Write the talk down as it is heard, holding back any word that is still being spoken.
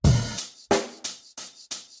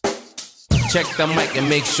Check the mic and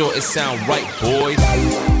make sure it sound right, boys.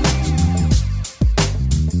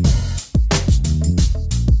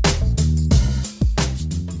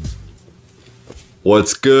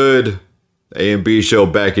 What's good? A&B show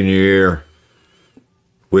back in your ear.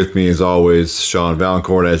 With me, as always, Sean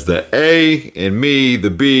Valancourt as the A, and me, the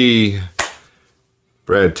B.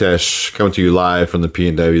 Brad Tesh, coming to you live from the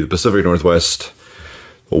PNW, the Pacific Northwest,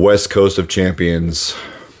 the West Coast of Champions.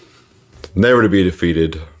 Never to be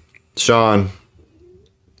defeated. Sean,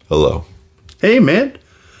 hello. Hey, man.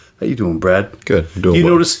 How you doing, Brad? Good. I'm doing you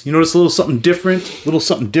well. notice a little something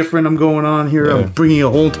different? I'm going on here. Yeah. I'm bringing a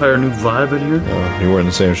whole entire new vibe in here. You're wearing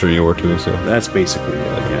the same shirt you wore 2 weeks ago. That's basically it,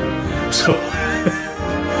 yeah. So,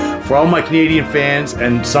 for all my Canadian fans,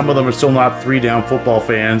 and some of them are still not 3-down football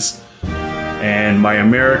fans, and my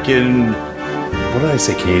American, what did I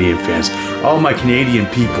say, Canadian fans? All my Canadian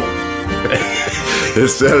people. It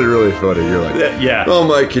sounded really funny. You're like, Yeah. oh,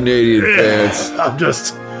 my Canadian fans. I'm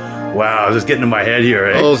just getting in my head here,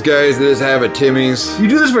 eh? All those guys that just have at Timmy's. You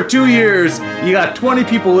do this for 2 years, you got 20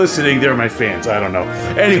 people listening, they're my fans. I don't know.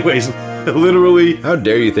 Anyways, literally, How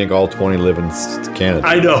dare you think all 20 live in Canada?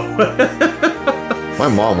 I know. My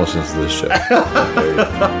mom listens to this show.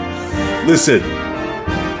 Listen,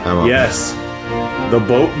 My mom. yes, the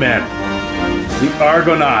Boatmen, the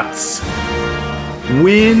Argonauts,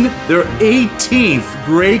 win their 18th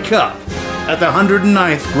Grey Cup at the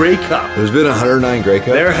 109th Grey Cup. There's been 109 Grey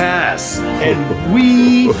Cups? There has. And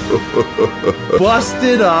we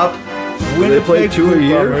busted up They play Winnipeg 2 a Blue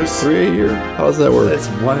year? Bombers. 3 a year? How does that work? It's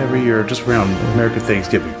one every year, just around American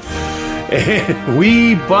Thanksgiving. And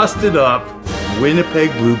we busted up Winnipeg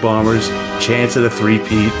Blue Bombers, chance at a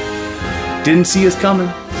three-peat. Didn't see us coming.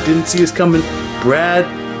 Brad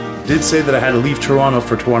did say that I had to leave Toronto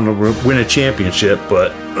for Toronto to win a championship,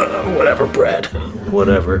 but whatever, Brad.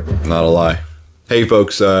 Whatever. Not a lie. Hey,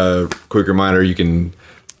 folks, quick reminder, you can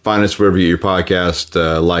find us wherever you get your podcast.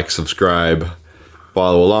 Like, subscribe,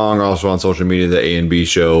 follow along. Also on social media, the A&B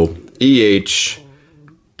Show, EH,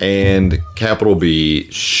 and capital B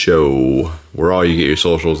Show, where all you get your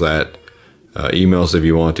socials at. Email us if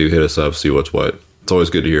you want to. Hit us up, see what's what. It's always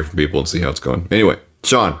good to hear from people and see how it's going. Anyway,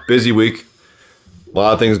 Sean, busy week. A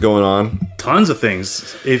lot of things going on. Tons of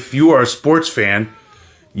things. If you are a sports fan,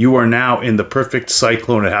 you are now in the perfect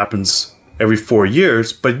cyclone. It happens every 4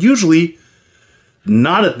 years, but usually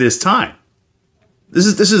not at this time. This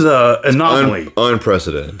is a anomaly.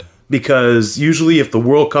 Unprecedented. Because usually if the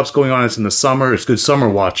World Cup's going on, it's in the summer. It's good summer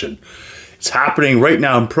watching. It's happening right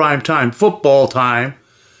now in prime time, football time.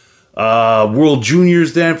 World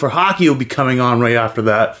Juniors then for hockey will be coming on right after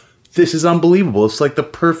that. This is unbelievable. It's like the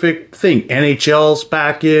perfect thing. NHL's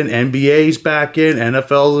back in, NBA's back in,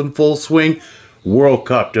 NFL's in full swing. World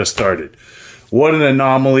Cup just started. What an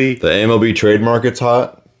anomaly. The MLB trade market's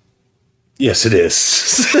hot. Yes, it is.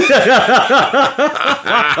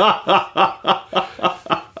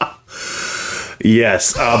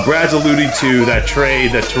 Yes, Brad's alluding to that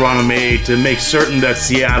trade that Toronto made to make certain that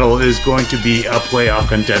Seattle is going to be a playoff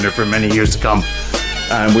contender for many years to come.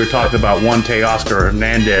 And we're talking about one Teoscar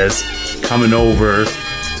Hernandez coming over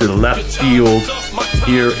to the left field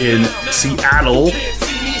here in Seattle.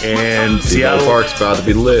 And Seattle Seattle, Park's about to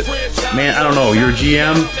be lit. man, I don't know, your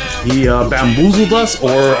GM, he bamboozled us, or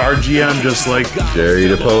our GM just like, Jerry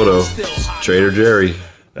DePoto. Trader Jerry.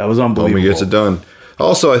 that was unbelievable. Homie gets it done.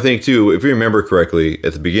 Also, I think, too, if you remember correctly,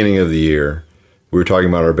 at the beginning of the year, we were talking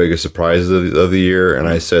about our biggest surprises of the year, and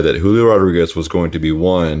I said that Julio Rodriguez was going to be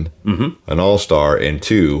one, an all-star, and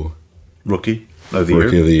two, Rookie of the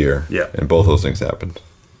rookie year. of the year. Yeah. And both those things happened.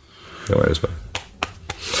 No worries, man.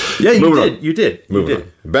 Yeah, Moving you did. Moving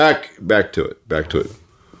on. Back to it.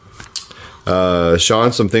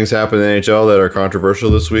 Sean, some things happened in the NHL that are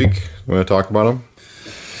controversial this week. You want to talk about them?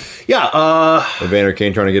 Yeah, Evander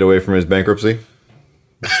Kane trying to get away from his bankruptcy.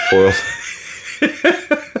 Foiled.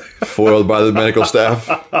 Foiled by the medical staff.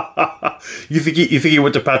 you think he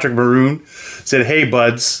went to Patrick Maroon, said, "Hey,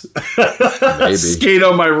 buds, Maybe. skate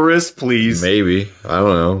on my wrist, please." Maybe. I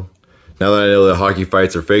don't know. Now that I know that hockey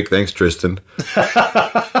fights are fake, thanks, Tristan.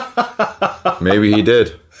 Maybe he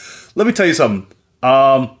did. Let me tell you something.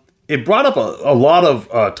 It brought up a lot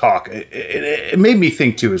of talk. It made me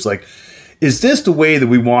think too. It's like, is this the way that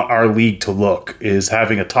we want our league to look? Is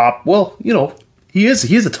having a top? Well, you know, he is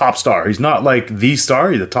a top star. He's not like the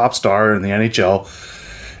star. He's a top star in the NHL,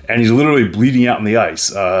 and he's literally bleeding out on the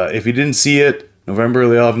ice. If you didn't see it, November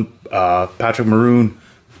 11th, Patrick Maroon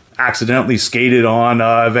accidentally skated on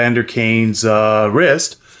Evander Kane's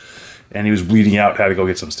wrist, and he was bleeding out. Had to go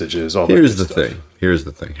get some stitches. All Here's that the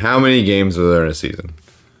stuff. thing. How many games are there in a season?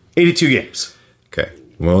 82 games. Okay.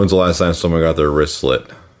 Well, when's the last time someone got their wrist slit?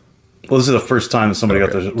 Well, this is the first time that somebody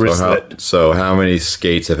got the wrist slit. So how many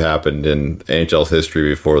skates have happened in NHL's history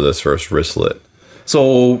before this first wrist slit?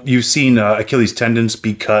 So you've seen Achilles tendons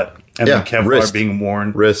be cut and then Kevlar being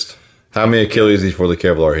worn. Wrist. How many Achilles before the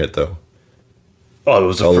Kevlar hit, though? Oh, it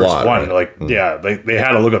was the first lot, one. right? Yeah, they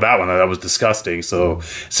had to look at that one. That was disgusting. So,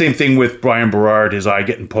 same thing with Brian Berard, his eye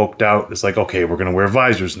getting poked out. It's like, okay, we're going to wear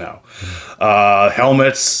visors now.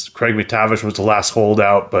 Helmets. Craig McTavish was the last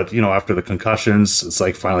holdout, but after the concussions, it's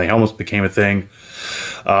like finally helmets became a thing.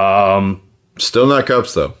 Still not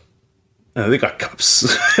cups, though. They got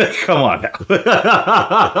cups. Come on now.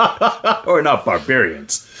 Or not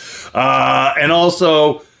barbarians. And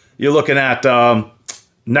also, you're looking at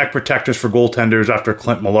neck protectors for goaltenders after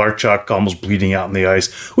Clint Malarchuk almost bleeding out in the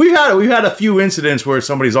ice. We've had a few incidents where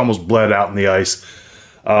somebody's almost bled out in the ice.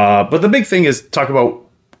 But the big thing is talk about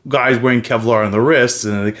guys wearing Kevlar on the wrists.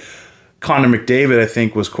 And Connor McDavid, I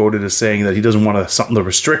think, was quoted as saying that he doesn't want something to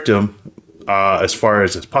restrict him as far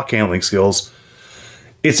as his puck handling skills.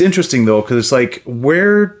 It's interesting, though, because it's like,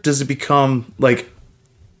 where does it become, like,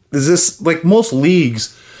 is this, like, most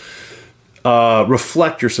leagues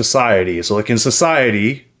reflect your society. So, like, in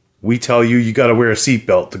society, we tell you got to wear a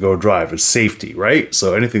seatbelt to go drive. It's safety, right?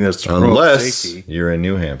 So anything that's unless safety, you're in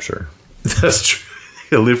New Hampshire. That's true.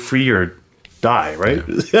 You live free or die, right?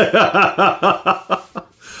 Yeah.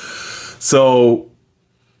 So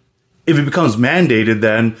if it becomes mandated,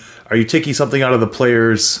 then are you taking something out of the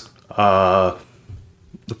player's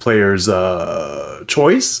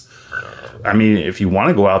choice? I mean, if you want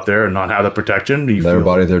to go out there and not have the protection,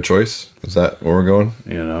 Everybody their choice. Is that where we're going?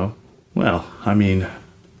 Well, I mean,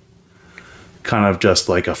 kind of just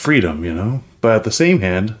like a freedom, But at the same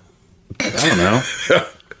hand, I don't know.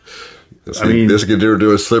 This could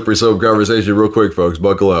do a slippery slope conversation real quick, folks.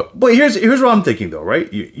 Buckle up. But here's what I'm thinking, though,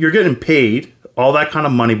 right? You're getting paid all that kind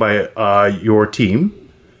of money by your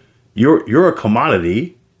team. You're a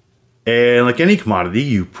commodity, and like any commodity,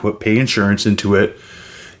 you pay insurance into it.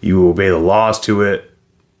 You obey the laws to it.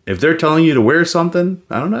 If they're telling you to wear something,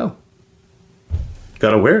 I don't know.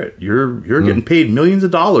 Got to wear it. You're getting paid millions of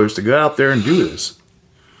dollars to go out there and do this.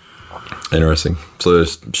 Interesting. So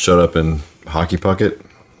just shut up and hockey puck it?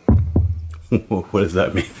 What does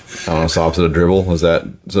that mean? I don't know. It's the opposite of dribble. Is that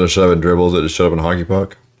instead of shut up and dribble, is it just shut up and hockey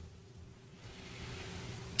puck?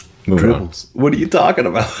 Moving Dribbles. On. What are you talking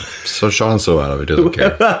about? So Sean's so out of it, doesn't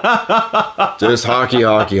care. Just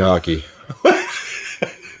hockey.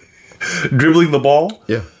 Dribbling the ball?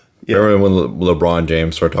 Yeah. Remember when LeBron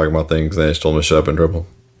James started talking about things and they just told him to shut up and dribble?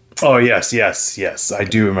 Oh, yes. I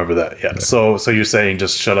do remember that. Yeah. So you're saying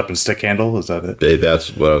just shut up and stick handle? Is that it?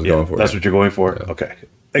 That's what I was going for. That's what you're going for? Yeah. Okay.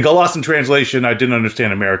 I got lost in translation. I didn't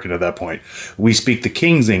understand American at that point. We speak the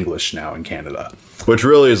King's English now in Canada. Which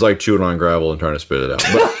really is like chewing on gravel and trying to spit it out.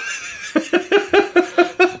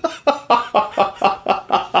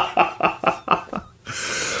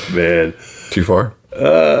 Man. Too far?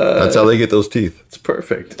 That's how they get those teeth. It's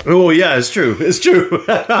perfect. Oh, yeah, it's true.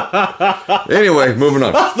 Anyway, moving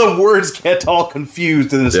on. The words get all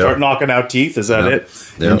confused and then start knocking out teeth. Is that it?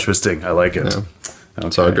 Yep. Interesting. I like it. Yeah.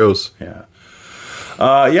 That's how it goes.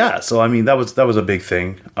 Yeah. So, I mean, that was a big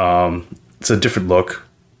thing. It's a different look.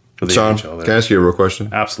 For the Sean, NHL there. Can I ask you a real question?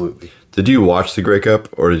 Absolutely. Did you watch the Grey Cup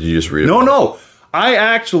or did you just read it? No. I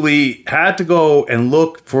actually had to go and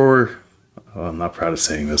look for... Oh, I'm not proud of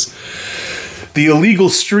saying this. The illegal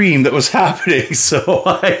stream that was happening, so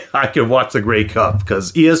I could watch the Grey Cup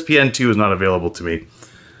because ESPN2 is not available to me.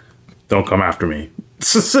 Don't come after me.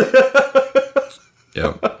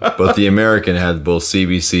 Yeah, but the American had both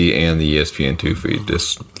CBC and the ESPN2 feed.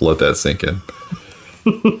 Just let that sink in.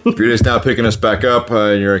 If you're just now picking us back up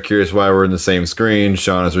and you're curious why we're in the same screen,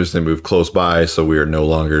 Sean has recently moved close by, so we are no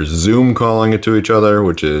longer Zoom calling it to each other,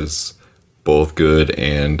 which is both good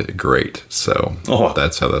and great. So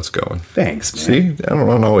that's how that's going. Thanks, man. See,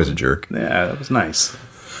 I'm always a jerk. Yeah, that was nice.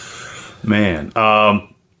 Man,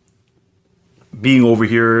 being over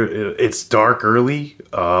here, it's dark early,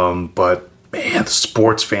 but man, the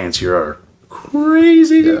sports fans here are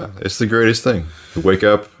crazy. Yeah, it's the greatest thing. You wake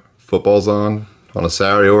up, football's on a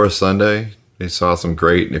Saturday or a Sunday. They saw some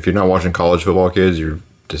great. If you're not watching college football, kids, you're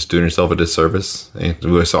just doing yourself a disservice. And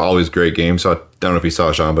we saw all these great games. So I don't know if you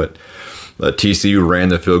saw, Sean, but TCU ran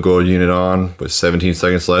the field goal unit on with 17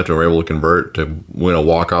 seconds left and were able to convert to win a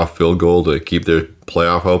walk-off field goal to keep their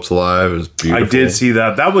playoff hopes alive. It was beautiful. I did see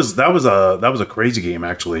that. That was a crazy game,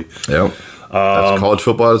 actually. Yep. That's college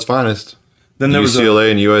football at its finest. Then there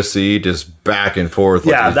UCLA and USC just back and forth.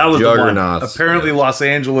 Yeah, that was juggernauts. The one. Apparently, Los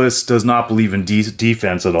Angeles does not believe in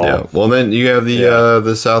defense at all. Yeah. Well, then you have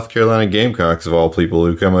the South Carolina Gamecocks of all people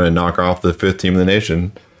who come in and knock off the 5th team in the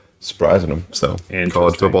nation surprising them. So Interesting.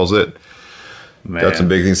 college football's it. Man. Got some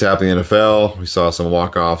big things happening in the NFL. We saw some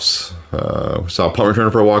walk-offs. We saw a punt return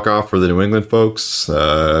for a walk-off for the New England folks.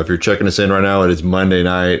 If you're checking us in right now, it is Monday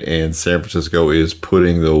night, and San Francisco is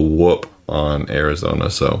putting the whoop on Arizona.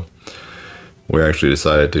 So we actually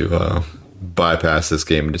decided to bypass this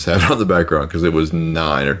game and just have it on the background because it was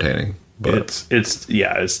not entertaining. But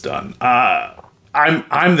It's done.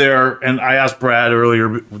 I'm there, and I asked Brad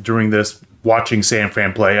earlier during this watching San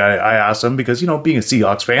Fran play. I asked him because being a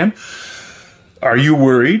Seahawks fan. Are you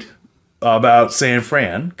worried about San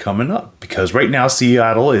Fran coming up? Because right now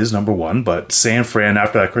Seattle is number one, but San Fran,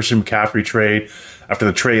 after that Christian McCaffrey trade, after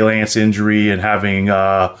the Trey Lance injury, and having Jimmy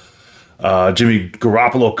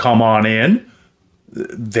Garoppolo come on in,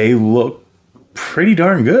 they look pretty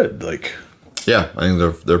darn good. Like, yeah, I think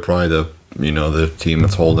they're probably the team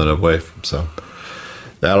that's holding it away. So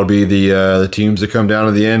that'll be the teams that come down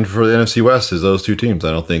to the end for the NFC West is those two teams.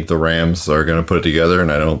 I don't think the Rams are going to put it together,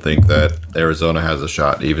 and I don't think that Arizona has a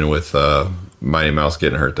shot, even with Mighty Mouse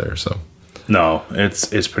getting hurt there. So no,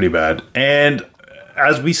 it's pretty bad. And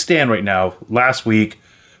as we stand right now, last week,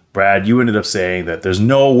 Brad, you ended up saying that there's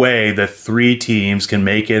no way that 3 teams can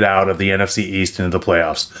make it out of the NFC East into the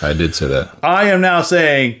playoffs. I did say that. I am now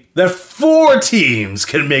saying that 4 teams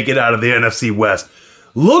can make it out of the NFC West.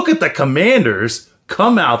 Look at the Commanders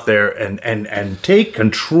come out there and take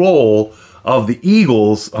control of the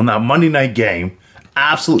Eagles on that Monday night game.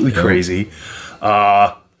 Absolutely crazy.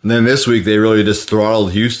 And then this week they really just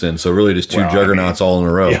throttled Houston, so really just two juggernauts all in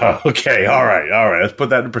a row. Yeah, okay, all right. Let's put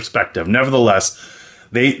that in perspective. Nevertheless,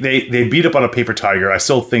 they beat up on a paper tiger. I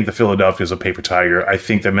still think the Philadelphia is a paper tiger. I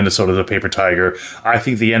think that Minnesota is a paper tiger. I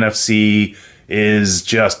think the NFC is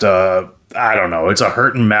just I don't know. It's a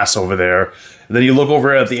hurting mess over there. And then you look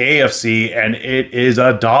over at the AFC, and it is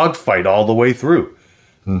a dogfight all the way through.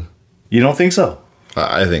 You don't think so?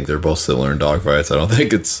 I think they're both similar in dogfights.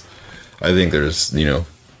 I think there's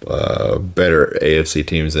better AFC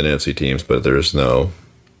teams than NFC teams, but there's no,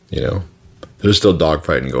 there's still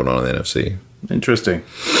dogfighting going on in the NFC. Interesting.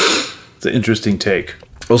 It's an interesting take.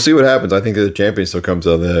 We'll see what happens. I think the champion still comes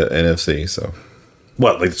out of the NFC. So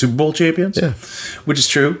what, like the Super Bowl champions? Yeah, which is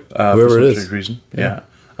true. Whoever it is, reason. Yeah.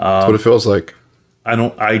 That's what it feels like.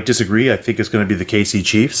 I disagree. I think it's going to be the KC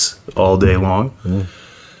Chiefs all day long.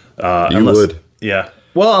 You would. Yeah.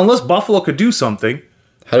 Well, unless Buffalo could do something.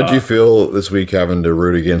 How did you feel this week having to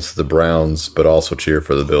root against the Browns, but also cheer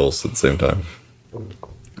for the Bills at the same time?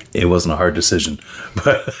 It wasn't a hard decision,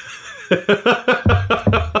 but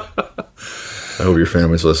I hope your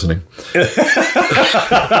family's listening.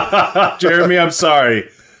 Jeremy, I'm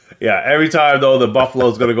sorry. Yeah, every time though the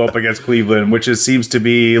Buffalo's going to go up against Cleveland, which seems to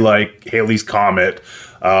be like Haley's Comet.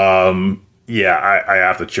 I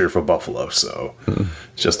have to cheer for Buffalo. So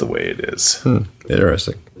it's just the way it is.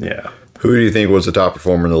 Interesting. Yeah. Who do you think was the top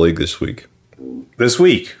performer in the league this week? This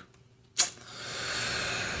week,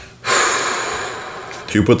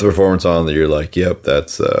 You put the performance on that you're like, yep,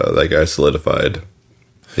 that's that guy solidified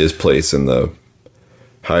his place in the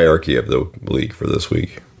hierarchy of the league for this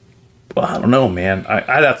week. well, I don't know, man.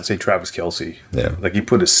 I'd have to say Travis Kelce. Yeah. Like he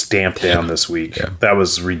put his stamp down this week. Yeah. That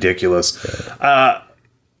was ridiculous. Yeah.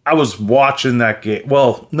 I was watching that game.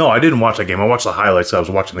 Well, no, I didn't watch that game. I watched the highlights. I was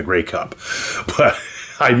watching the Grey Cup. But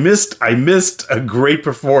I missed a great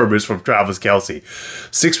performance from Travis Kelce.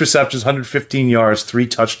 6 receptions, 115 yards, 3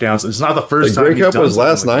 touchdowns. It's not the first time Grey he's Cup done was something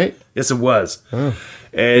last like night? that. Yes, it was. And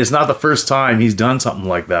it's not the first time he's done something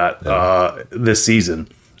like that this season.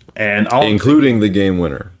 And Including the game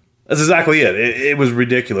winner. that's exactly it. It was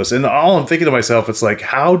ridiculous. And all I'm thinking to myself, it's like,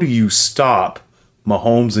 how do you stop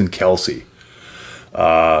Mahomes and Kelce?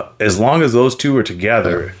 As long as those two are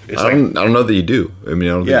together, it's I don't know that you do. I mean,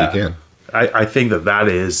 I don't think you can. I think that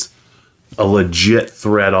is a legit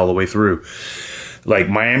threat all the way through. Like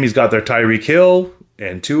Miami's got their Tyreek Hill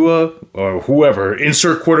and Tua or whoever.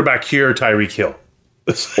 Insert quarterback here, Tyreek Hill.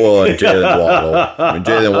 Well, and Jalen Waddle. I mean,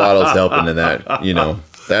 Jalen Waddle's helping in that.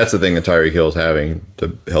 That's the thing that Tyreek Hill's having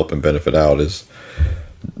to help him benefit out is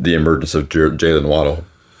the emergence of Jalen Waddle.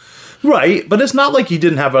 Right, but it's not like he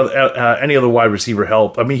didn't have any other wide receiver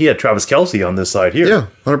help. I mean, he had Travis Kelce on this side here. Yeah,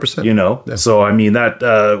 100%. Yeah. So I mean that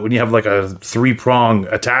when you have like a 3-prong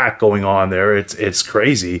attack going on there, it's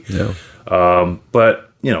crazy. Yeah. But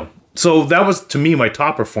so that was to me my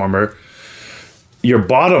top performer. Your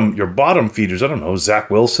bottom feeders, I don't know, Zach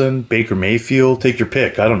Wilson, Baker Mayfield, take your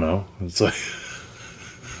pick. I don't know. It's like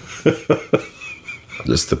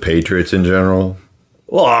Just the Patriots in general.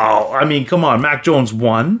 well, I mean, come on, Mac Jones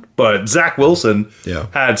won, but Zach Wilson Yeah.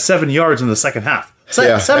 had 7 yards in the second half.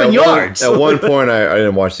 7 yards. At one point, I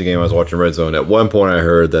didn't watch the game. I was watching Red Zone. At one point, I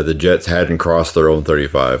heard that the Jets hadn't crossed their own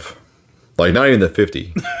 35. Like, not even the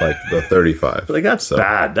 50. Like, the 35. Like, that's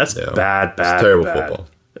bad. That's bad. It's terrible bad. football.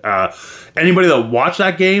 Anybody that watched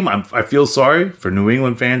that game, I feel sorry for New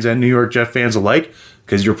England fans and New York Jet fans alike,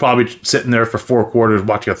 because you're probably sitting there for 4 quarters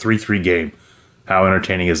watching a 3-3 game. How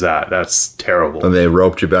entertaining is that? That's terrible. And they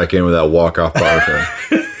roped you back in with that walk-off power turn.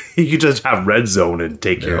 You could just have Red Zone and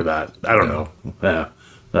take care of that. I don't know.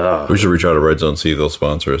 Yeah. We should reach out to Red Zone, see if they'll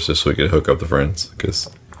sponsor us, just so we can hook up the friends. Because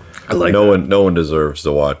I like no one deserves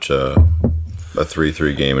to watch a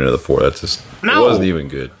 3-3 game into the 4. That's just it wasn't even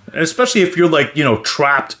good. And especially if you're like,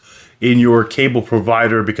 trapped in your cable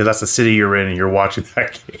provider because that's the city you're in and you're watching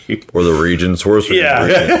that game. Or the region. It's worse for the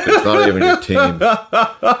region. It's not even your team.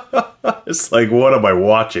 It's like, what am I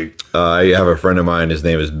watching? I have a friend of mine. His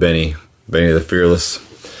name is Benny the Fearless.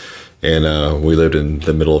 And we lived in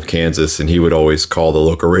the middle of Kansas, and he would always call the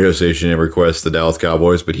local radio station and request the Dallas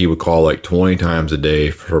Cowboys, but he would call like 20 times a day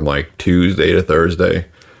from like Tuesday to Thursday.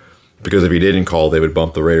 Because if he didn't call, they would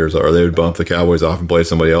bump the Raiders, or they would bump the Cowboys off and play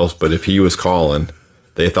somebody else. But if he was calling,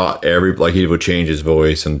 they thought he would change his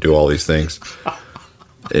voice and do all these things.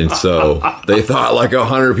 And so they thought like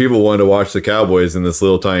 100 people wanted to watch the Cowboys in this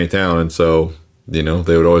little tiny town. And so, they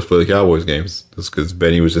would always play the Cowboys games just because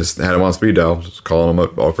Benny had him on speed dial, just calling them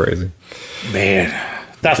up all crazy. Man,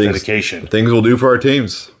 that's dedication. Things we'll do for our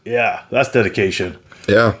teams. Yeah, that's dedication.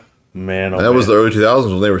 Yeah. Man, that was the early 2000s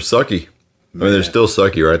when they were sucky. I mean, they're still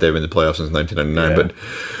sucky, right? They've been in the playoffs since 1999,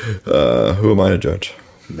 but who am I to judge?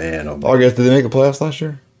 Man, oh man. I guess, did they make the playoffs last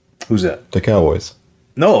year? Who's that? The Cowboys.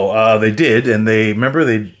 No, they did, and they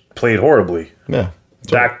played horribly. Yeah.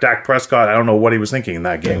 Dak Prescott, I don't know what he was thinking in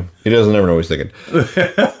that game. Yeah. He doesn't ever know what he's thinking.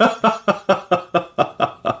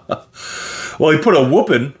 Well, he put a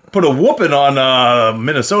whooping on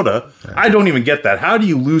Minnesota. I don't even get that. How do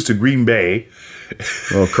you lose to Green Bay?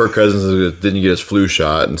 Well, Kirk Cousins didn't get his flu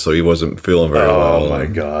shot, and so he wasn't feeling very well. Oh, my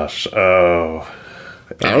gosh. Oh.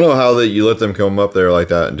 I don't know how you let them come up there like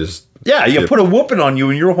that and just... Yeah, you put a whooping on you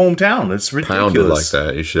in your hometown. It's ridiculous. Pounded like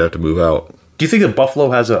that. You should have to move out. Do you think that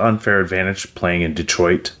Buffalo has an unfair advantage playing in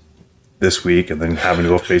Detroit this week and then having to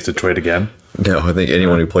go face Detroit again? No, I think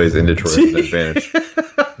anyone who plays in Detroit has an advantage.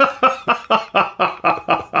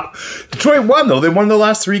 Detroit won, though. They won the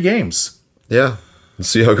last 3 games. Yeah. Let's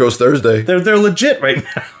see how it goes Thursday. They're legit right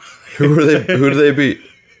now. Who do they beat?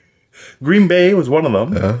 Green Bay was one of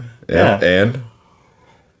them. Yeah. And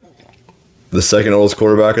the second oldest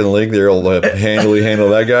quarterback in the league, they're able to handle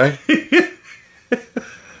that guy.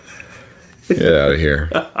 Get out of here.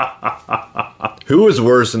 Who was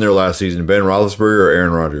worse in their last season, Ben Roethlisberger or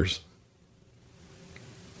Aaron Rodgers?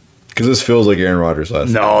 Because this feels like Aaron Rodgers last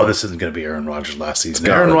season. No, this isn't going to be Aaron Rodgers last season.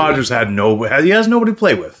 Aaron Rodgers has nobody to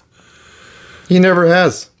play with. He never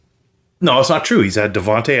has. No, it's not true. He's had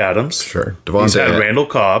Devontae Adams. Sure. He's had Randall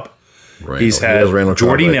Cobb. He's had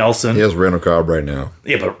Jordy Nelson. He has Randall Cobb right now.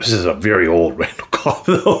 Yeah, but this is a very old Randall Cobb,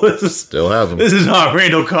 though. Still has him. This is not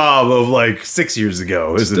Randall Cobb of like 6 years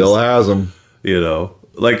ago. Still has him.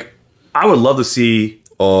 Like, I would love to see...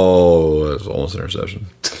 Oh, that's almost an interception.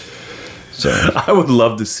 Sorry. I would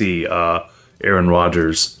love to see Aaron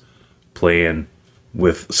Rodgers playing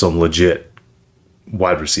with some legit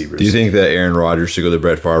wide receivers. Do you think that Aaron Rodgers should go the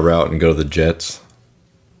Brett Favre route and go to the Jets?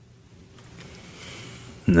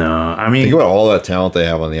 No, I mean... Think about all that talent they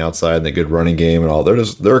have on the outside and the good running game and all.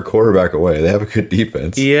 They're a quarterback away. They have a good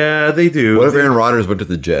defense. Yeah, they do. What if Aaron Rodgers went to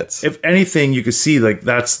the Jets? If anything, you could see, like,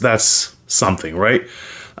 that's something, right?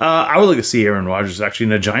 I would like to see Aaron Rodgers actually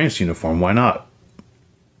in a Giants uniform. Why not?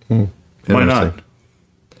 Why not?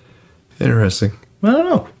 Interesting. I don't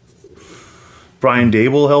know. Brian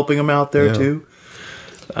Dable helping him out there, too.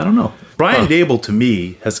 I don't know. Brian Dable, to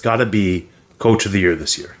me, has got to be Coach of the Year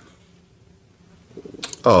this year.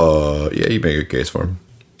 Yeah, you make a case for him.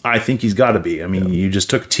 I think he's got to be. I mean, you just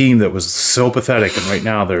took a team that was so pathetic, and right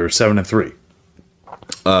now they're 7-3.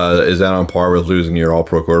 Is that on par with losing your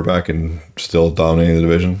all-pro quarterback and still dominating the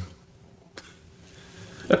division?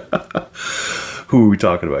 Who are we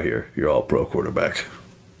talking about here? Your all-pro quarterback.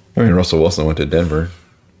 I mean, Russell Wilson went to Denver.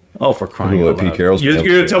 Oh, for crying out loud. Pete Carroll's You're going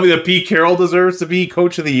to tell me that Pete Carroll deserves to be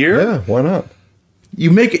Coach of the Year? Yeah, why not?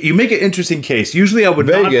 You make an interesting case. Usually I would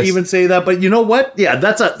not even say that, but you know what? Yeah,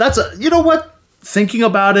 that's a you know what? Thinking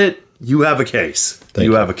about it, you have a case.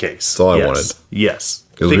 You have a case. That's all I wanted. Yes.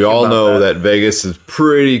 Because we all know that Vegas is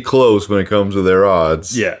pretty close when it comes to their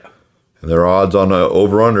odds. Yeah. And their odds on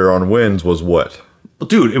over-under on wins was what?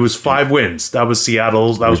 Dude, it was 5 wins. That was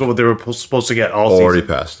Seattle's. That was what they were supposed to get all season. Already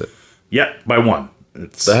passed it. Yeah, by 1.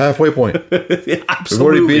 It's The halfway point. absolutely. We've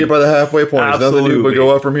already beat it by the halfway point. There's nothing new but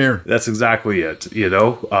go up from here. That's exactly it.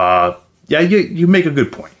 Yeah, you make a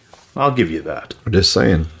good point. I'll give you that. I'm just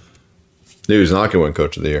saying. Dude's not going to win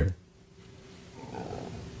Coach of the Year.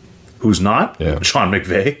 Who's not? Yeah. Sean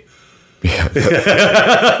McVay. Yeah.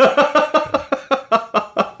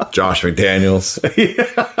 Josh McDaniels.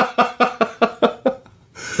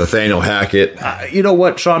 Nathaniel Hackett. You know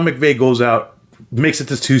what? Sean McVay goes out, makes it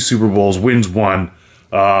to 2 Super Bowls, wins 1.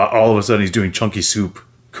 All of a sudden, he's doing Chunky Soup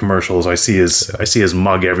commercials. I see his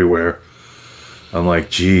mug everywhere. I'm like,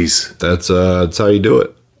 geez. That's how you do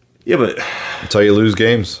it. Yeah, but That's how you lose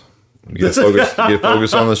games. You get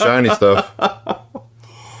focused on the shiny stuff.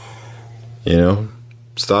 You know,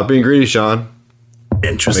 stop being greedy, Sean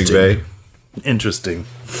interesting. McVay. Interesting.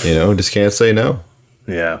 You know, just can't say no.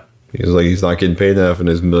 Yeah. He's not getting paid enough in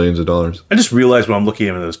his millions of dollars. I just realized when I'm looking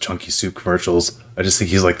at him in those Chunky Soup commercials, I just think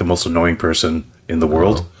he's like the most annoying person in the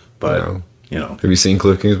world. But, no. you know. Have you seen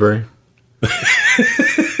Cliff Kingsbury?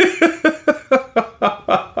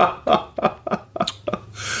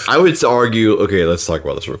 I would argue, okay, let's talk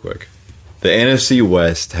about this real quick. The NFC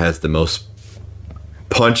West has the most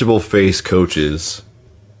punchable face coaches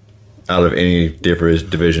out of any different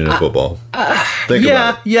division of football. Think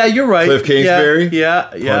about it. Yeah, you're right. Cliff Kingsbury? Yeah.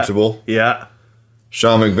 Punchable. Yeah.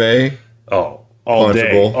 Sean McVay, Oh, all Punchable.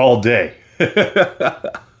 day. All day.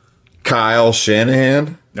 Kyle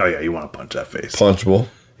Shanahan, Oh, yeah, you want to punch that face. punchable.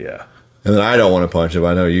 Yeah. And then I don't want to punch him.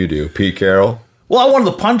 I know you do. Pete Carroll. Well, I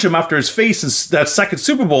wanted to punch him after his face in that second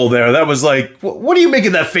Super Bowl there. That was like, what are you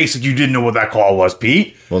making that face that you didn't know what that call was,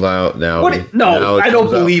 Pete? Well, now No, it I don't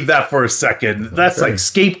comes out. believe that for a second. That's Okay. like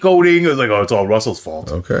scapegoating. It was like, oh, it's all Russell's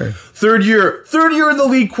fault. Okay. Third year in the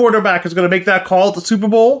league quarterback is going to make that call at the Super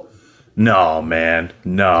Bowl? No, man.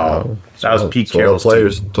 No. That was Pete Carroll's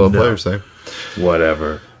players. team. That's what No. players say.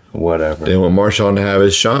 Whatever. They want Marshawn to have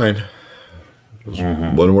his shine.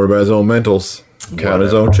 Wasn't worried about his own mentals. Count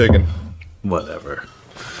his own chicken. Whatever.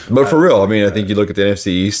 But for real, I mean, I think you look at the NFC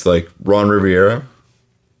East, like Ron Rivera.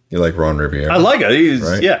 You like Ron Rivera. I like it. He's,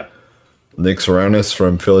 Right? yeah. Nick Sirianni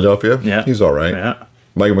from Philadelphia. Yeah. He's all right. Yeah.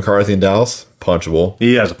 Mike McCarthy in Dallas. Punchable.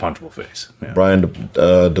 He has a punchable face. Yeah. Brian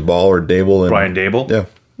DeBall or Dable. Brian Dable? Yeah.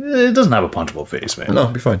 It doesn't have a punchable face, man. No,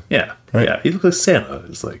 be fine. Yeah. Right. Yeah. He looks like Santa.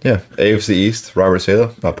 It's like, Yeah. AFC East. Robert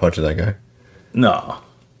Saleh. Not punching that guy. no.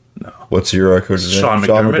 What's your coach? Sean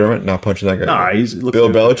McDermott. Not punching that guy. Nah, he looks Bill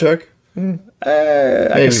like- Belichick. I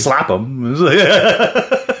can slap him.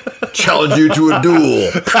 Challenge you to a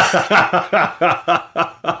duel.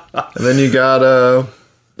 And then you got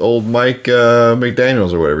old Mike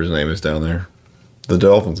McDaniels or whatever his name is down there, the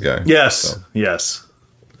Dolphins guy. Yes. Yes.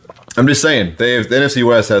 I'm just saying the NFC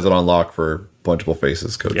West has it on lock for punchable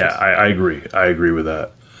faces coaches. Yeah, I agree. I agree with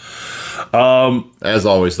that. As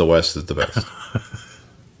always, the West is the best.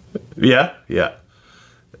 Yeah. Yeah.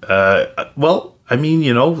 Well, I mean,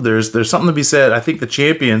 you know, there's something to be said. I think the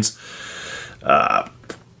champions, I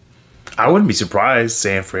wouldn't be surprised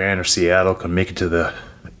San Fran or Seattle can make it to the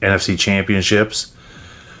NFC championships.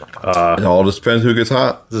 It all just depends who gets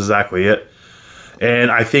hot. That's exactly it.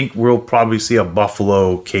 And I think we'll probably see a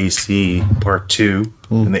Buffalo KC Part 2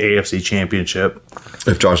 in the AFC Championship.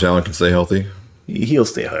 If Josh Allen can stay healthy, He'll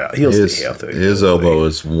stay healthy. his elbow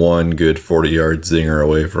is one good 40-yard zinger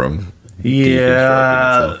away from.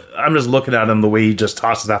 Yeah, I'm just looking at him the way he just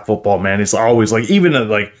tosses that football, man. It's always like, even a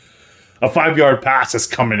 5-yard pass is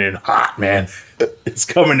coming in hot, man. It's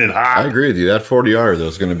coming in I hot. agree with you. That 40-yard though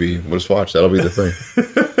is going to be. We'll just watch. That'll be the thing.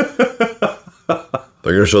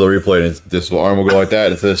 They're going to show the replay, and this arm will go like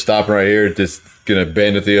that instead of stopping right here. It's just going to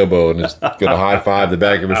bend at the elbow and just going to high five the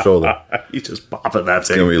back of his shoulder. He's just popping that It's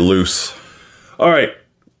going to thing. be loose. All right,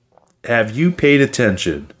 have you paid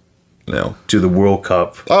attention No. to the World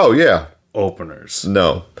Cup Oh yeah. openers?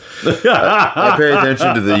 No. I pay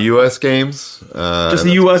attention to the U.S. games. Just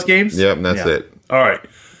the U.S. games? Yep, and that's it. All right.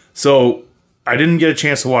 So I didn't get a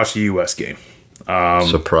chance to watch the U.S. game.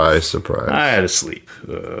 Surprise, surprise. I had to sleep.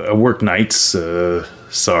 I work nights.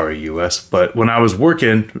 Sorry, U.S. But when I was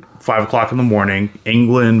working, 5 o'clock in the morning,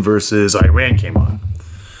 England versus Iran came on.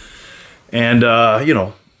 And, you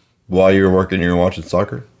know, While you were working, you were watching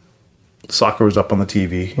soccer? soccer was up on the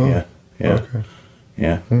TV. Yeah. Okay.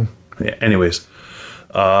 Yeah. Yeah. Anyways,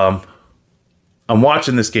 I'm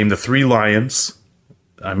watching this game. The Three Lions.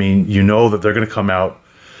 I mean, you know that they're going to come out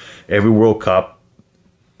every World Cup.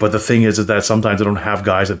 But the thing is that sometimes they don't have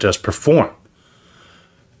guys that just perform.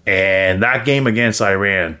 And that game against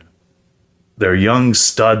Iran, their young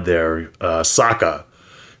stud there, Saka,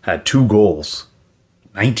 had 2 goals.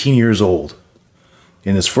 19 years old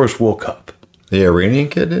in his first World Cup. The Iranian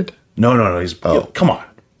kid did? No. He's come on.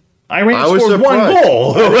 Iran I was scored one surprised.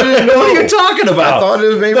 goal. I didn't know. What are you talking about? I thought it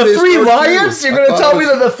was maybe the they Three scored Lions? two. You're I going to thought tell it me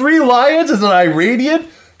was- that the Three Lions is an Iranian?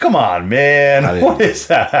 Come on, man. didn't- What is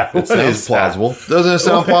that? What Sounds is that? plausible. Doesn't it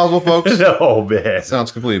sound plausible, folks? No, man.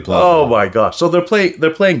 Sounds completely plausible. Oh my gosh! So they're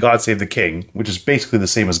playing God Save the King, which is basically the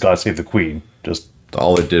same as God Save the Queen. Just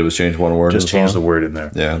All it did was change one word. change the word in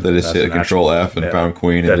there. Yeah, they just That's hit an Control actual- F and yeah. found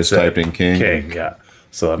Queen and That's just it. typed in King. King, yeah.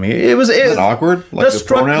 So I mean, it was Is that awkward? Like that the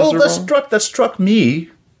struck pronouns are wrong? that struck me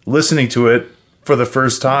listening to it for the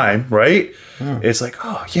first time. Right? It's like,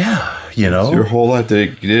 oh yeah, Your whole life,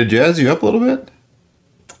 did it jazz you up a little bit?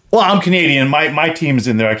 Well, I'm Canadian. My team's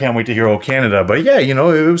in there. I can't wait to hear "Oh Canada." But yeah, it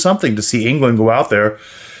was something to see England go out there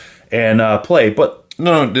and play. But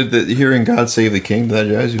No, did the hearing God Save the King, did that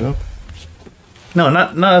jazz you up? no,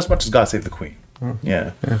 not as much as God Save the Queen.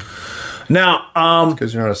 Yeah. Now,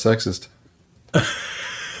 Because you're not a sexist.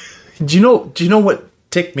 do you know what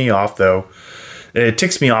ticked me off though? It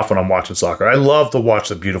ticks me off when I'm watching soccer. I love to watch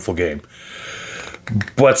the beautiful game.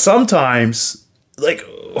 But sometimes, like,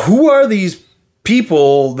 who are these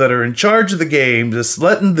people that are in charge of the game just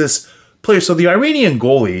letting this player? So the Iranian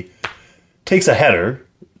goalie takes a header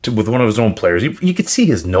with one of his own players. You can see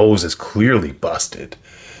his nose is clearly busted.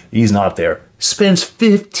 He's not there. Spends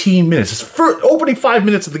 15 minutes. His first opening 5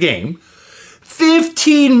 minutes of the game.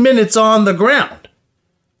 15 minutes on the ground.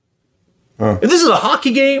 If this is a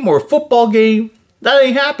hockey game or a football game, that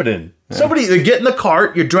ain't happening. Somebody, they get in the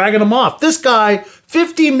cart, you're dragging him off. This guy,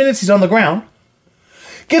 15 minutes, he's on the ground.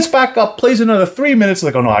 Gets back up, plays another 3 minutes,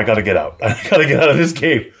 like, oh no, I gotta get out. I gotta get out of this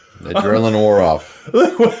game. The adrenaline wore off.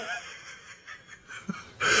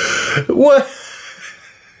 What?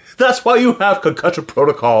 That's why you have concussion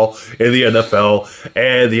protocol in the NFL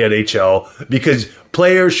and the NHL, because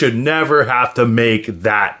players should never have to make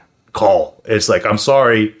that call. It's like, I'm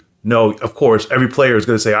sorry. No, of course, every player is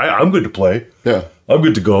going to say, I'm good to play. Yeah. I'm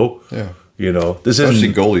good to go. Yeah. This Especially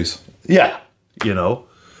isn't. goalies. Yeah. And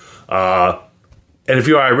if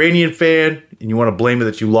you're an Iranian fan and you want to blame it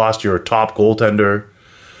that you lost your top goaltender,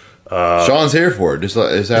 Sean's here for it. Just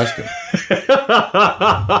ask him.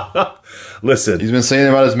 listen. He's been saying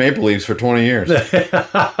about his Maple Leafs for 20 years.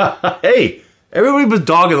 Hey, everybody was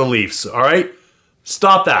dogging the Leafs, all right?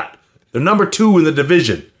 Stop that. They're number 2 in the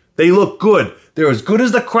division. They look good. They're as good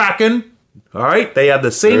as the Kraken, all right? They have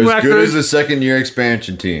the same They're as record. good as the second-year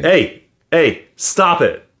expansion team. Hey, stop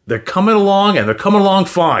it. They're coming along, and they're coming along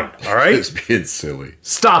fine, all right? It's being silly.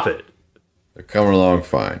 Stop it. They're coming along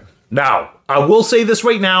fine. Now, I will say this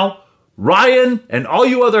right now. Ryan and all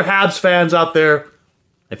you other Habs fans out there,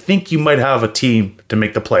 I think you might have a team to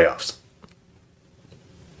make the playoffs.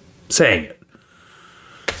 Saying it.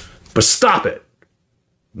 But stop it.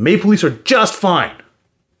 Maple Leafs are just fine.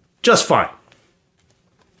 Just fine.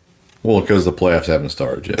 Well, because the playoffs haven't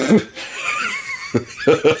started yet.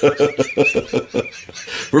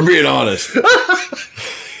 We're being honest.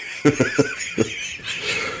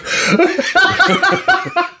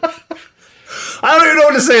 I don't even know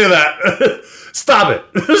what to say to that. Stop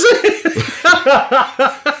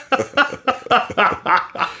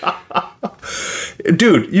it.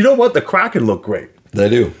 Dude, you know what? The Kraken look great. They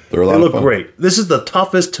do. They're a lot They of look fun. great. This is the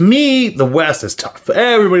toughest. To me, the West is tough.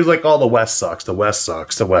 Everybody's like, oh, the West sucks. The West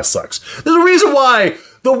sucks. The West sucks. There's a reason why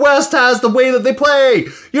the West has the way that they play.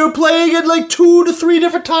 You're playing in like 2 to 3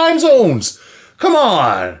 different time zones. Come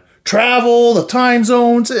on. Travel, the time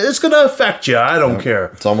zones. It's going to affect you. I don't care.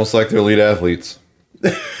 It's almost like they're elite athletes.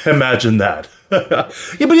 Imagine that. Yeah,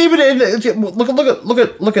 but even in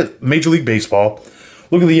look at Major League Baseball.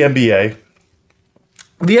 Look at the NBA.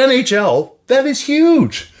 The NHL, that is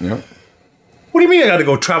huge. Yep. What do you mean I got to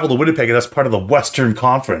go travel to Winnipeg and that's part of the Western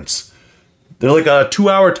Conference? They're like a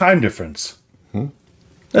 2-hour time difference.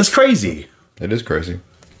 That's crazy. It is crazy.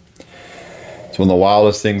 It's one of the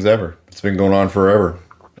wildest things ever. It's been going on forever.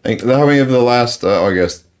 How many of the last, I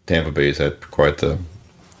guess Tampa Bay's had quite the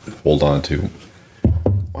hold on to.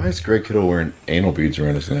 Why is Greg Kittle wearing anal beads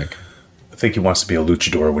around his neck? I think he wants to be a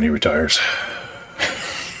luchador when he retires.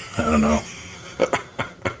 I don't know.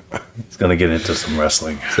 He's going to get into some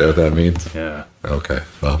wrestling. Is that what that means? Yeah. Okay.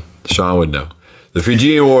 Well, Sean would know. The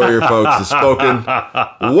Fijian Warrior, folks, has spoken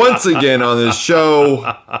once again on this show.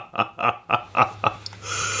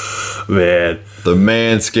 Man. The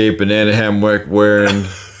manscaping and Hemwick wearing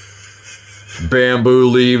bamboo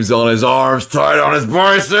leaves on his arms, tied on his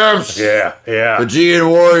biceps. Yeah. Fijian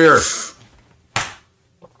Warrior.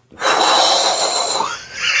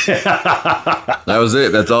 That was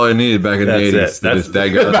it. That's all I needed back in the 80s.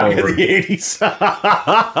 That got back him over. in the 80s.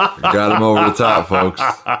 Got him over the top, folks.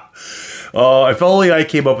 Oh, if only I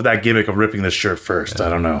came up with that gimmick of ripping the shirt first. I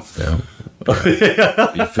don't know. Yeah.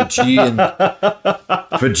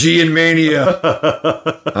 Fijian mania.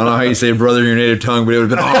 I don't know how you say brother in your native tongue, but it would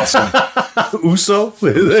have been awesome. Uso?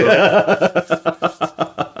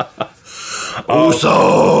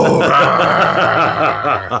 Uso!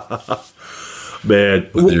 Man.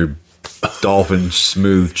 With your dolphin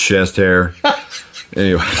smooth chest hair.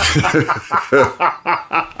 Anyway.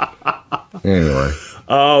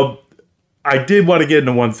 I did want to get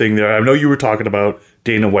into one thing there. I know you were talking about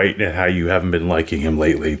Dana White and how you haven't been liking him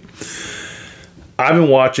lately. I've been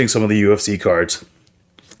watching some of the UFC cards,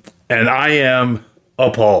 and I am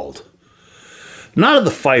appalled. Not at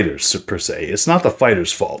the fighters, per se. It's not the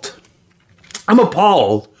fighters' fault. I'm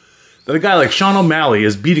appalled that a guy like Sean O'Malley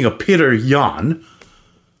is beating a Peter Yan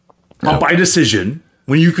by decision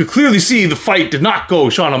when you could clearly see the fight did not go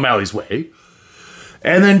Sean O'Malley's way.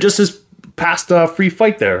 And then just his past free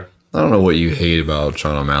fight there. I don't know what you hate about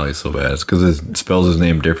Sean O'Malley so bad. It's because it spells his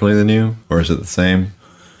name differently than you? Or is it the same?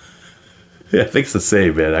 Yeah, I think it's the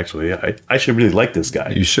same, man, actually. I should really like this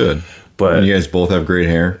guy. You should. But and you guys both have great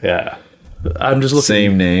hair. Yeah. I'm just looking.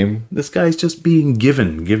 Same name. This guy's just being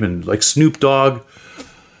given. Like Snoop Dogg.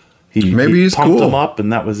 Maybe he's pumped cool. him up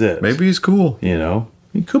and that was it. Maybe he's cool. You know?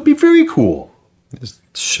 He could be very cool. Just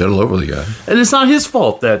shit all over the guy. And it's not his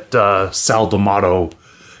fault that Sal D'Amato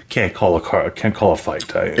can't call a fight.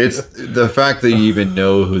 It's the fact that you even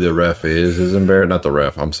know who the ref is embarrassing. Not the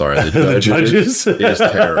ref. I'm sorry. The judges is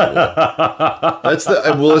terrible. Well,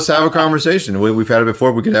 let's have a conversation. We've had it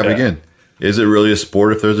before. We could have it again. Is it really a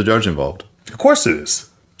sport if there's a judge involved? Of course it is.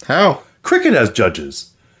 How? Cricket has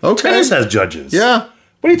judges. Okay. Tennis has judges. Yeah.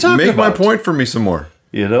 What are you talking about? Make my point for me some more.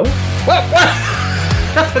 You know? What?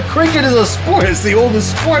 Cricket is a sport. It's the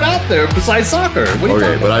oldest sport out there besides soccer. What are you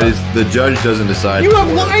talking about? The judge doesn't decide. You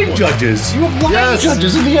have line judges. You have line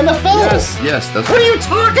judges in the NFL. Yes. That's what are you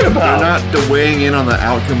talking about? They're not weighing in on the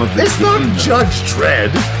outcome of the It's not Judge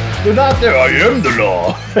Dredd. They're not there. I am the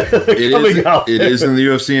law. It is in the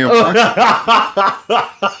UFC Empire.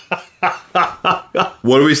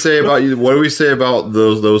 What do we say about you? What do we say about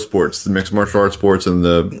those sports, the mixed martial arts sports and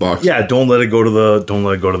the boxing? Yeah, don't let it go to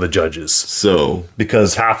the judges. So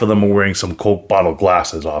because half of them are wearing some Coke bottle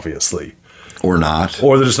glasses, obviously, or not,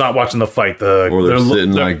 or they're just not watching the fight. Or they're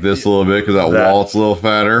sitting like this a little bit because that wallet's a little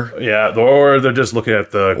fatter. Yeah, or they're just looking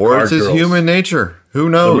at the. Or it's his human nature. Who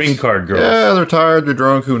knows? The ring card girls. Yeah, they're tired. They're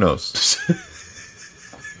drunk. Who knows?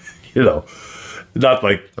 You know, not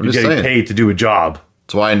like you're getting paid to do a job.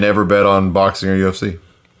 That's why I never bet on boxing or UFC.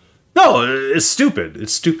 No, it's stupid.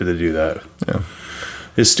 It's stupid to do that. Yeah,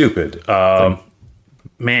 it's stupid.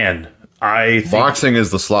 Man, I think boxing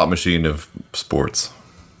is the slot machine of sports.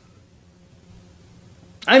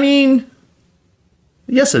 I mean,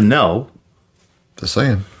 yes and no. Just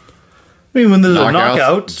saying. I mean, when there's a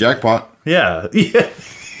knockout, jackpot. Yeah.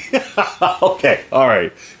 Okay. All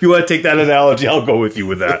right. If you want to take that analogy, I'll go with you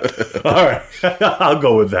with that. All right. I'll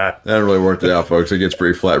go with that. That really worked it out, folks. It gets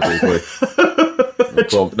pretty flat pretty quick.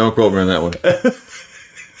 Don't quote me on that one.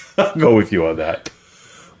 I'll go with you on that.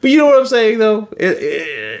 But you know what I'm saying, though?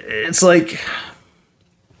 It's like,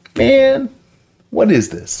 man, what is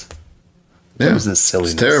this? What is this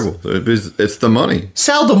silliness? It's terrible. It's the money.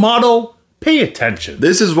 Sal D'Amato, pay attention.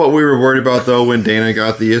 This is what we were worried about, though, when Dana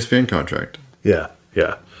got the ESPN contract. Yeah.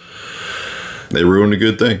 They ruined a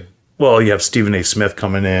good thing. Well, you have Stephen A. Smith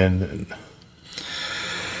coming in. And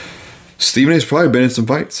Stephen A's probably been in some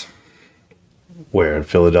fights. Where? In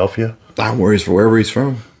Philadelphia? Not worries for wherever he's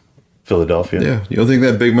from. Philadelphia? Yeah. You don't think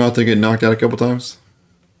that big mouth thing get knocked out a couple times?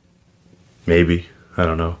 Maybe. I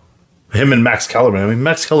don't know. Him and Max Kellerman. I mean,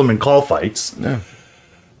 Max Kellerman call fights. Yeah.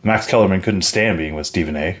 Max Kellerman couldn't stand being with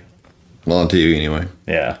Stephen A. Well, on TV anyway.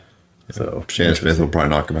 Yeah. So Shannon Smith will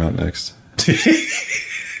probably knock him out next.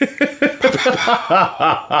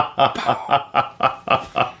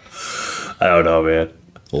 I don't know, man.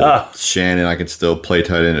 Shannon, I can still play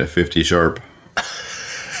tight end at 50 sharp.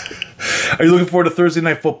 Are you looking forward to Thursday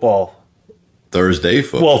night football? Thursday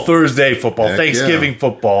football. Well, Thursday football. Heck Thanksgiving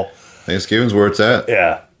football. Thanksgiving's where it's at.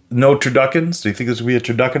 Yeah. No turduckens? Do you think there's going to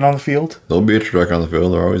be a turducken on the field? There'll be a turducken on the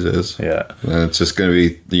field. There always is. Yeah. And it's just going to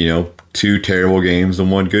be, two terrible games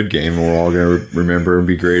and one good game. And we're all going to remember and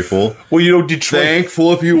be grateful. Well, Detroit.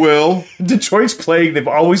 Thankful, if you will. Detroit's playing. They've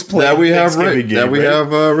always played. That we have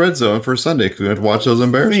Thanksgiving Red Zone for Sunday because we have to watch those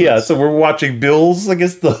embarrassments. Yeah, so we're watching Bills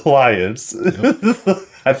against the Lions. Yep.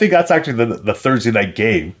 I think that's actually the Thursday night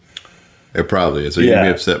game. It probably is. So you'd be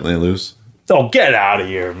upset when they lose? Oh, get out of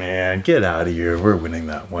here, man. Get out of here. We're winning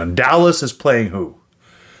that one. Dallas is playing who?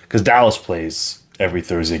 Because Dallas plays every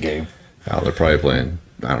Thursday game. Oh, they're probably playing.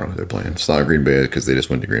 I don't know who they're playing. It's not Green Bay because they just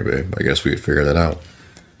went to Green Bay. I guess we could figure that out.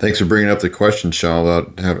 Thanks for bringing up the question, Sean,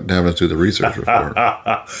 without having to do the research report.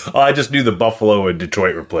 I just knew the Buffalo and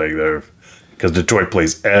Detroit were playing there because Detroit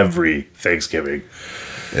plays every Thanksgiving.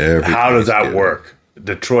 How does that work?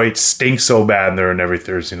 Detroit stinks so bad they're in every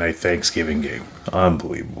Thursday night Thanksgiving game.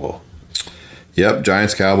 Unbelievable. Yep,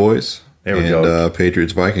 Giants, Cowboys. There we go.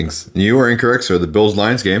 Patriots, Vikings. You are incorrect, sir. The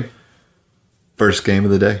Bills-Lions game. First game of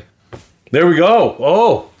the day. There we go.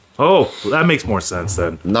 Oh, that makes more sense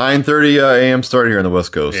then. 9:30 a.m. start here on the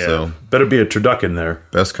West Coast. Yeah. So Better be a turducken there.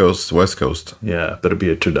 West Coast, West Coast. Yeah, better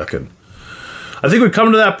be a turducken. I think we've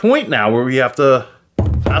come to that point now where we have to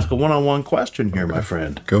ask a one-on-one question here, my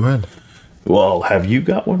friend. Go ahead. Well, have you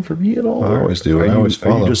got one for me at all? I always do. I always Are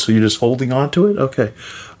follow. you just holding on to it? Okay.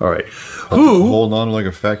 All right. Holding on like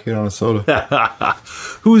a fat kid on a soda.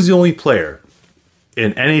 Who is the only player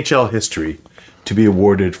in NHL history to be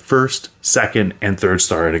awarded first, second, and third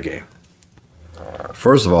star at a game?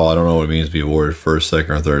 First of all, I don't know what it means to be awarded first,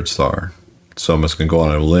 second, or third star. So I'm just going to go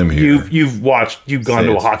on a limb here. You've gone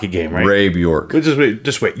to a hockey game, right? Ray Bjork.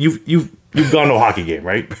 Just wait. You've gone to a hockey game,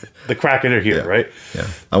 right? The Kraken are here, right? Yeah.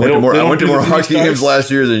 I went to more hockey games last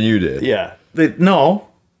year than you did. Yeah. No.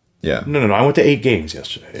 Yeah. No. I went to 8 games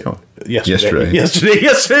yesterday. Oh.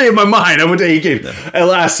 Yesterday in my mind, I went to 8 games. And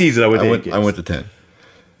last season, I went to 8 games. I went to 10.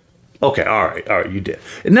 Okay, all right, you did.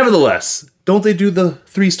 And nevertheless, don't they do the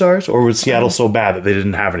 3 stars? Or was Seattle so bad that they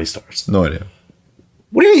didn't have any stars? No idea.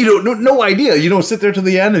 What do you mean you don't? No idea. You don't sit there to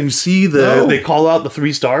the end and you see they call out the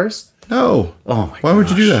 3 stars? No. Oh my! Why would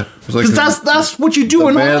you do that? Because that's what you do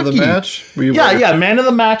in man hockey. of the match. Man of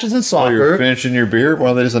the match is in soccer. You're finishing your beer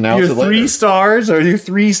while they just announce your it later. 3 stars or your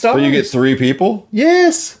 3 stars. So you get 3 people.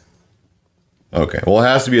 Yes. Okay. Well, it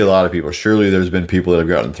has to be a lot of people. Surely there's been people that have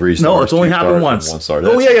gotten 3 stars. No, it's only 2 happened stars, once. 1 star.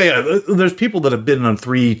 Oh yeah. There's people that have been on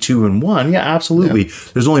 3, 2, and 1. Yeah, absolutely. Yeah.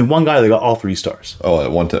 There's only one guy that got all 3 stars. Oh,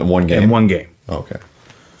 at one game. In one game. Okay.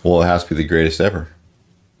 Well, it has to be the greatest ever.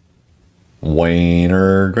 Wayne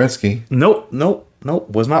Gretzky. Nope.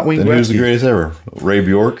 Was not Wayne Gretzky. Who's the greatest ever? Ray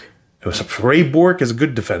Bjork. It was Ray Bourque is a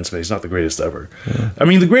good defenseman. He's not the greatest ever. Yeah. I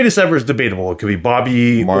mean, the greatest ever is debatable. It could be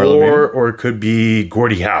Bobby Orr, or it could be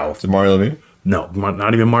Gordie Howe. Is it Mario Lemieux? No,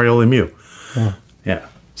 not even Mario Lemieux. Huh. Yeah.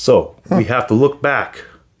 So we have to look back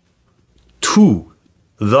to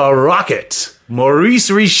the Rocket, Maurice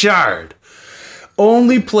Richard.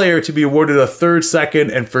 Only player to be awarded a 3rd,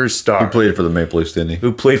 2nd, and 1st star. Who played for the Maple Leafs, didn't he?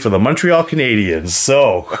 Who played for the Montreal Canadiens.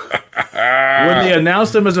 So, when they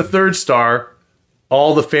announced him as a 3rd star,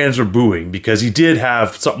 all the fans were booing because he did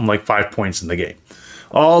have something like 5 points in the game.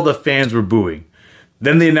 All the fans were booing.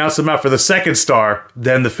 Then they announced him out for the 2nd star.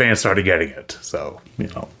 Then the fans started getting it. So,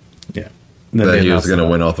 yeah. That he was going to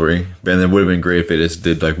win all 3. And it would have been great if they just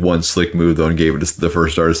did like one slick move though and gave it the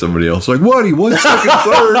 1st star to somebody else. Like, what? He won 2nd,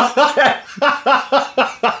 3rd.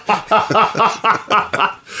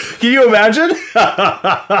 Can you imagine?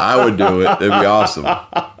 I would do it. It'd be awesome.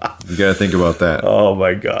 You got to think about that. Oh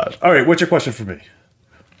my God. All right. What's your question for me?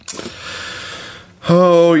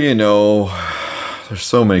 Oh, there's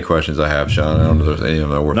so many questions I have, Sean. I don't know if there's any of them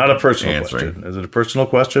that are worth Not a personal answering. question. Is it a personal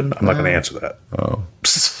question? I'm not going to answer that. Oh.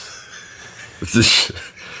 It's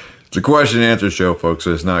a question and answer show, folks,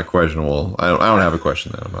 so it's not questionable. I don't have a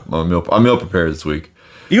question. I'm ill prepared this week.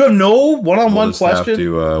 You have no one-on-one question?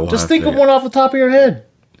 Just think of one off the top of your head.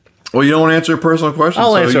 Well, you don't want to answer a personal question?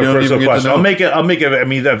 I'll answer a personal question. I'll make it. I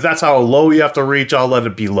mean, if that's how low you have to reach, I'll let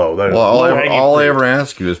it be low. All I ever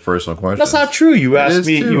ask you is personal questions. That's not true. You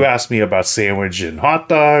asked me about sandwich and hot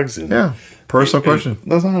dogs. And yeah, personal question.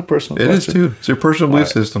 That's not a personal question. It is, too. It's your personal belief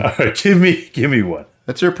system. All right, give me one.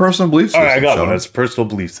 That's your personal belief system. All right, I got one. That's a personal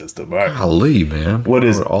belief system. All right. Golly, man. What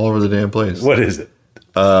is it? All over the damn place. What is it?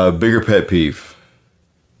 Bigger pet peeve.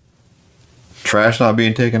 Trash not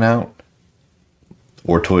being taken out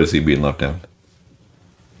or toilet seat being left down.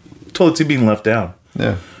 Toilet seat being left down.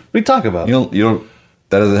 Yeah. What are you talking about? You don't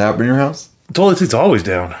that doesn't happen in your house? Toilet seat's always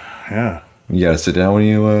down. Yeah. You gotta sit down when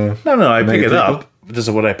you No, I pick it up. Just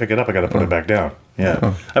when I pick it up, I gotta put it back down. Yeah.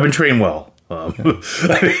 Oh. I've been trained well. I didn't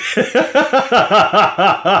say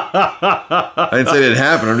it didn't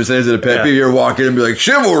happen. I'm just saying, is it a pet peeve? You're walking and be like,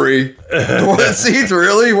 chivalry? Toilet seats,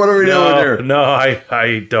 really? What are we doing here? No,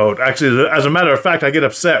 I don't. Actually, as a matter of fact, I get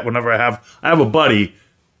upset whenever I have a buddy.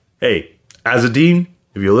 Hey, as a dean,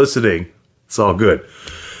 if you're listening, it's all good.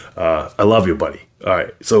 I love you, buddy. All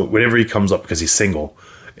right. So whenever he comes up, because he's single,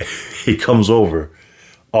 he comes over.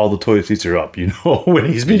 All the toilet seats are up, when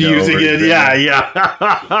he's been using it. Yeah.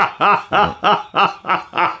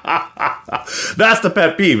 That's the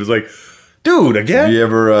pet peeve. It's like, dude, again?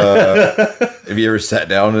 Have you ever sat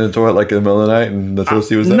down in the toilet like in the middle of the night and the toilet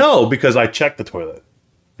seat was there? No, because I checked the toilet.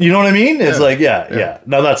 You know what I mean? It's like, yeah.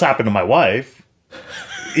 Now that's happened to my wife.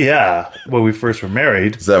 Yeah, when we first were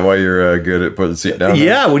married. Is that why you're good at putting the seat down?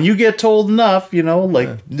 Yeah, when you get told enough,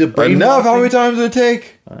 like the brain. Enough? How many times did it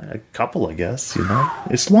take? A couple, I guess.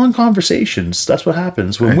 It's long conversations. That's what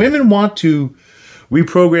happens when women want to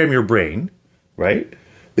reprogram your brain. Right?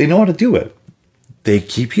 They know how to do it. They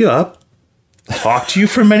keep you up, talk to you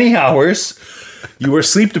for many hours. You were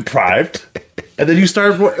sleep deprived, and then you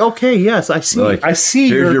start. Okay, yes, I see. Like, I see.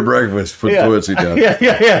 Here's your breakfast. Put the toilet seat down.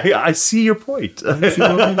 Yeah. I see your point. So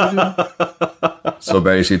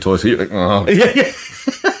bad you see a toilet seat. Like, oh. Yeah.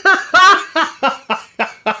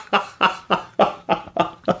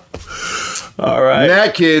 All right. And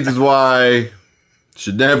that, kids, is why you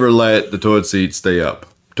should never let the toilet seat stay up.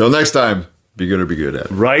 Till next time, be good or be good at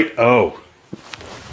it. Right. Oh.